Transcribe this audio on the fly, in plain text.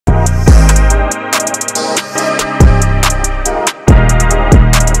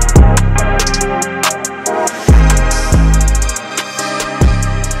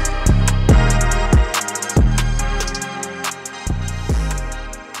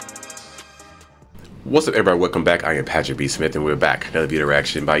What's up, everybody? Welcome back. I am Patrick B. Smith, and we're back. Another video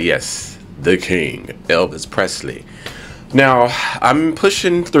reaction by, yes, the King, Elvis Presley. Now, I'm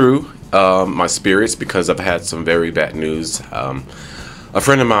pushing through my spirits because I've had some very bad news. A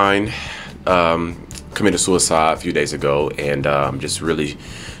friend of mine committed suicide a few days ago, and I'm just really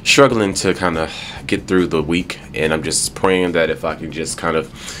struggling to kind of get through the week. And I'm just praying that if I can just kind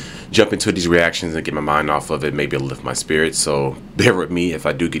of jump into these reactions and get my mind off of it, maybe it'll lift my spirits. So bear with me if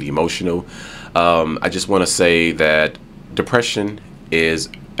I do get emotional. I just want to say that depression is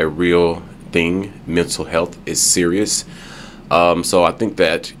a real thing. Mental health is serious. So I think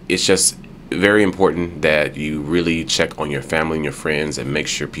that it's just very important that you really check on your family and your friends and make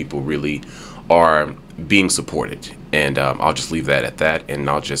sure people really are being supported. And I'll just leave that at that, and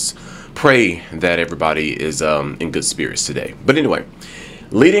I'll just pray that everybody is in good spirits today. But anyway,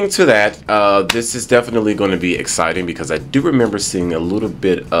 leading to that, this is definitely going to be exciting because I do remember seeing a little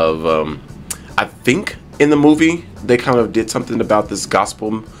bit of, I think in the movie, they kind of did something about this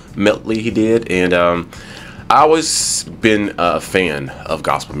gospel medley he did. And I always been a fan of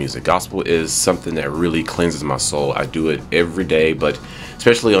gospel music. Gospel is something that really cleanses my soul. I do it every day, but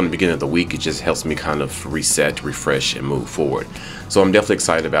especially on the beginning of the week, it just helps me kind of reset, refresh, and move forward. So I'm definitely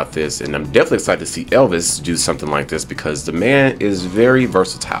excited about this, and I'm definitely excited to see Elvis do something like this because the man is very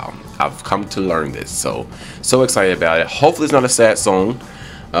versatile. I've come to learn this, so excited about it. Hopefully it's not a sad song,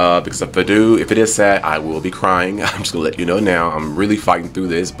 because if it is sad, I will be crying. I'm just gonna let you know now. I'm really fighting through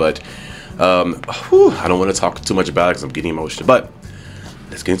this, but I don't want to talk too much about it because I'm getting emotional. But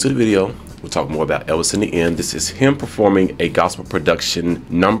let's get into the video. We'll talk more about Elvis in the end. This is him performing a gospel production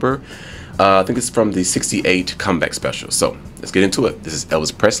number. I think it's from the '68 comeback special. So let's get into it. This is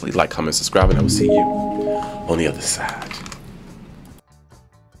Elvis Presley. Like, comment, subscribe, and I will see you on the other side.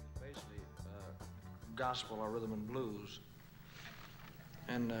 Basically, gospel or rhythm and blues,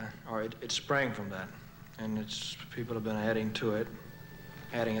 and it sprang from that, and people have been adding to it,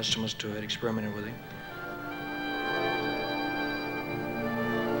 adding instruments to it, experimenting with it.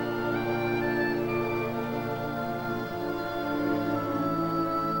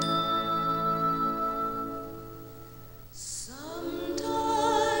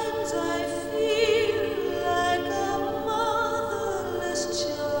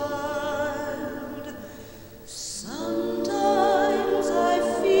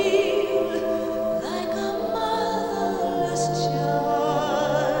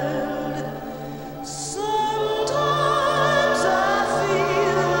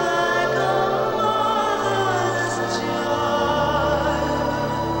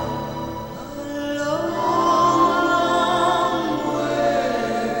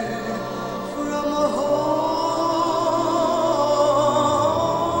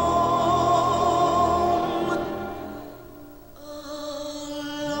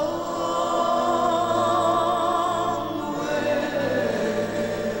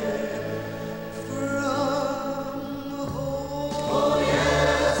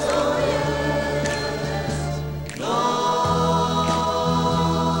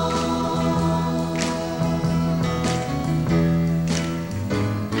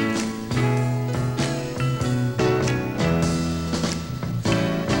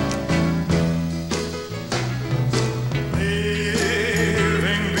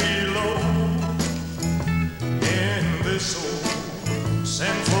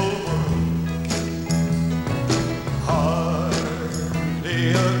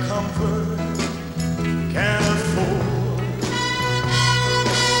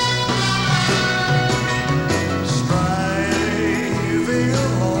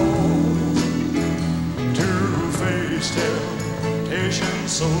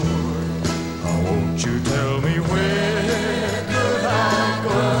 So, won't you tell me where could I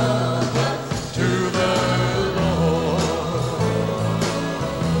go to the Lord?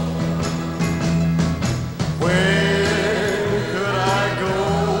 Where could I go?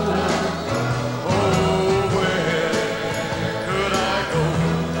 Oh, where could I go?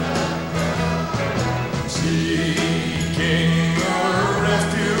 Seeking a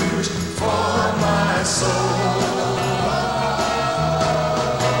refuge for my soul.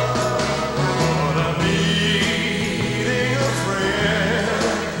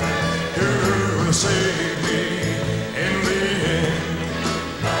 Save me in the end.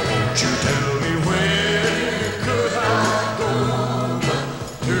 Now won't you tell me where could I go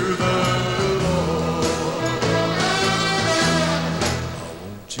to the Lord? Now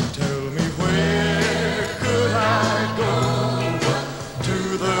won't you tell me where could I go to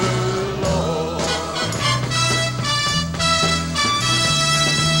the Lord?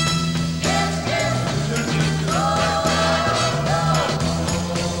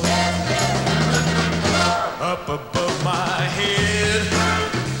 Up above my head,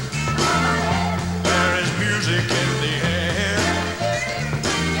 there is music in the air.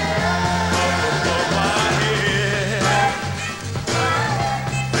 Up above my head,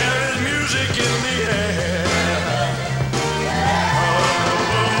 there is music in the air. Up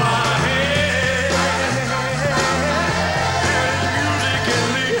above my head, there is music in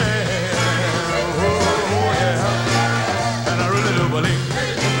the air. Oh yeah, and I really do believe.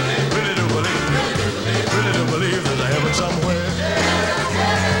 Really do believe there's a heaven somewhere.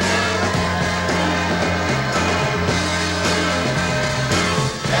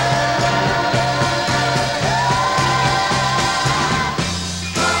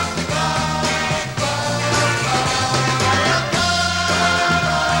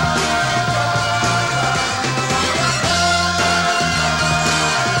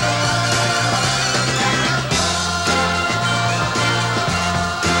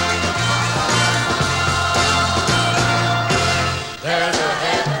 There's a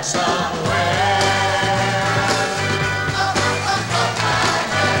heaven somewhere.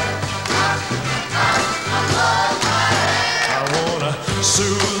 I wanna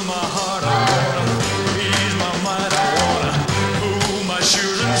soothe my heart, I wanna ease my mind, I wanna move my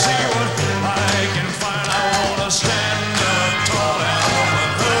shoes and see what I can find. I wanna stand up tall and I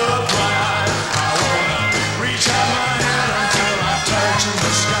wanna look right. I wanna reach out my hand until I touch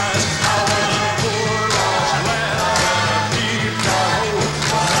the skies. I wanna pour lost land in a deep dark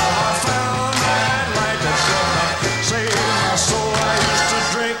hole. Now I found that light that's gonna save my soul. I used to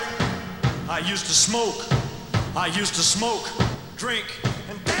drink, I used to smoke, I used to smoke, drink,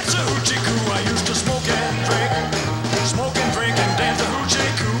 and dance a hoochie coo. I used to smoke and drink and dance a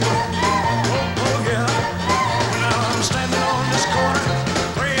hoochie coo. Oh yeah. Now I'm standing on this corner,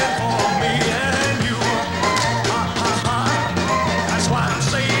 praying for me and you. That's why I'm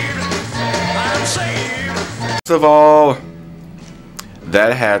saved. I'm saved. First of all,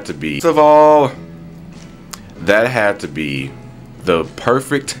 that had to be the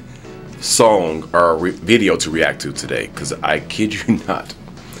perfect song or video to react to today, because I kid you not,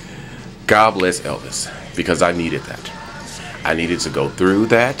 God bless Elvis, because I needed that. I needed to go through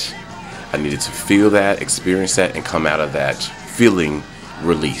that. I needed to feel that, experience that, and come out of that feeling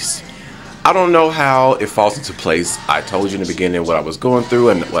release. I don't know how it falls into place. I told you in the beginning what I was going through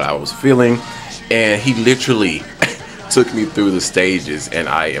and what I was feeling, and he literally took me through the stages, and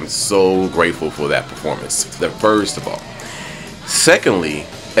I am so grateful for that performance. First of all. Secondly,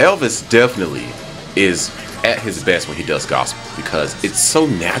 Elvis definitely is at his best when he does gospel, because it's so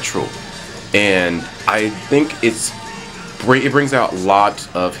natural, and I think it brings out a lot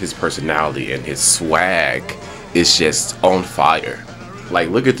of his personality, and his swag is just on fire. Like,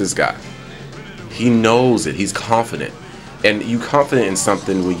 look at this guy. He knows it. He's confident, and you confident in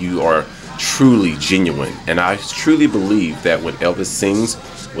something when you are truly genuine. And I truly believe that when Elvis sings,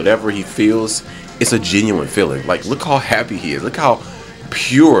 whatever he feels, it's a genuine feeling. Like, look how happy he is. Look how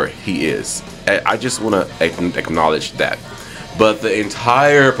pure he is. I just want to acknowledge that. But the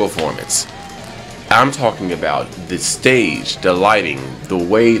entire performance, I'm talking about the stage, the lighting, the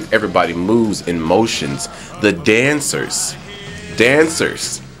way everybody moves in motions, the dancers.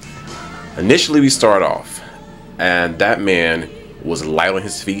 Initially we start off, and that man was light on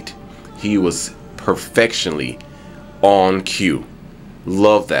his feet. He was perfectionly on cue.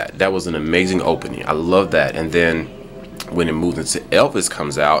 Love that. That was an amazing opening. I love that. And then when it moves into Elvis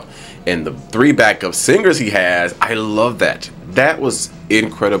comes out and the three backup singers he has, I love that. That was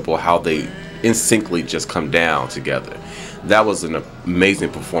incredible how they instinctively just come down together. That was an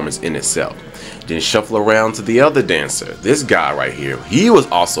amazing performance in itself. Then shuffle around to the other dancer. This guy right here, he was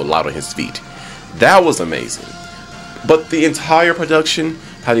also light on his feet. That was amazing. But the entire production,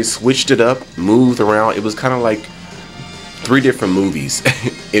 how they switched it up, moved around, it was kind of like 3 different movies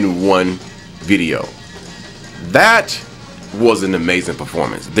in one video. That was an amazing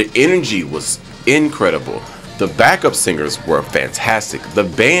performance. The energy was incredible. The backup singers were fantastic. The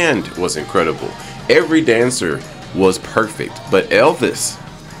band was incredible. Every dancer was perfect. But Elvis,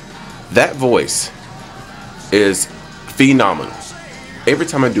 that voice is phenomenal. Every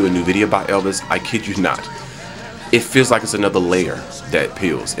time I do a new video about Elvis, I kid you not, it feels like it's another layer that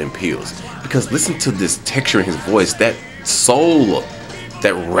peels and peels. Because listen to this texture in his voice, that soul,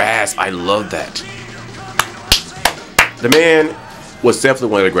 that rasp. I love that. The man was definitely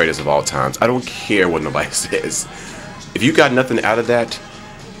one of the greatest of all times. I don't care what nobody says. If you got nothing out of that,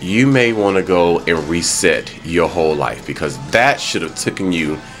 you may want to go and reset your whole life, because that should have taken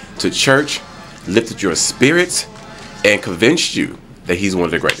you to church, lifted your spirits, and convinced you that he's one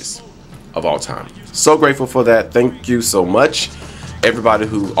of the greatest of all time. So grateful for that. Thank you so much. everybody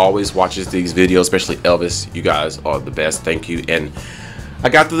who always watches these videos, especially Elvis, you guys are the best. Thank you. And I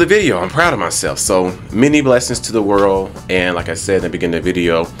got through the video. I'm proud of myself. So many blessings to the world. And like I said in the beginning of the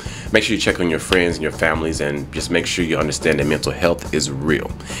video, make sure you check on your friends and your families, and just make sure you understand that mental health is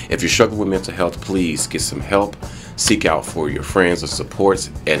real. If you're struggling with mental health, please get some help. Seek out for your friends or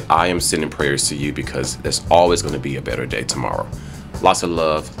supports. And I am sending prayers to you, because there's always going to be a better day tomorrow. Lots of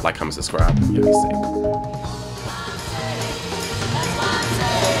love. Like, comment, subscribe. Y'all be safe.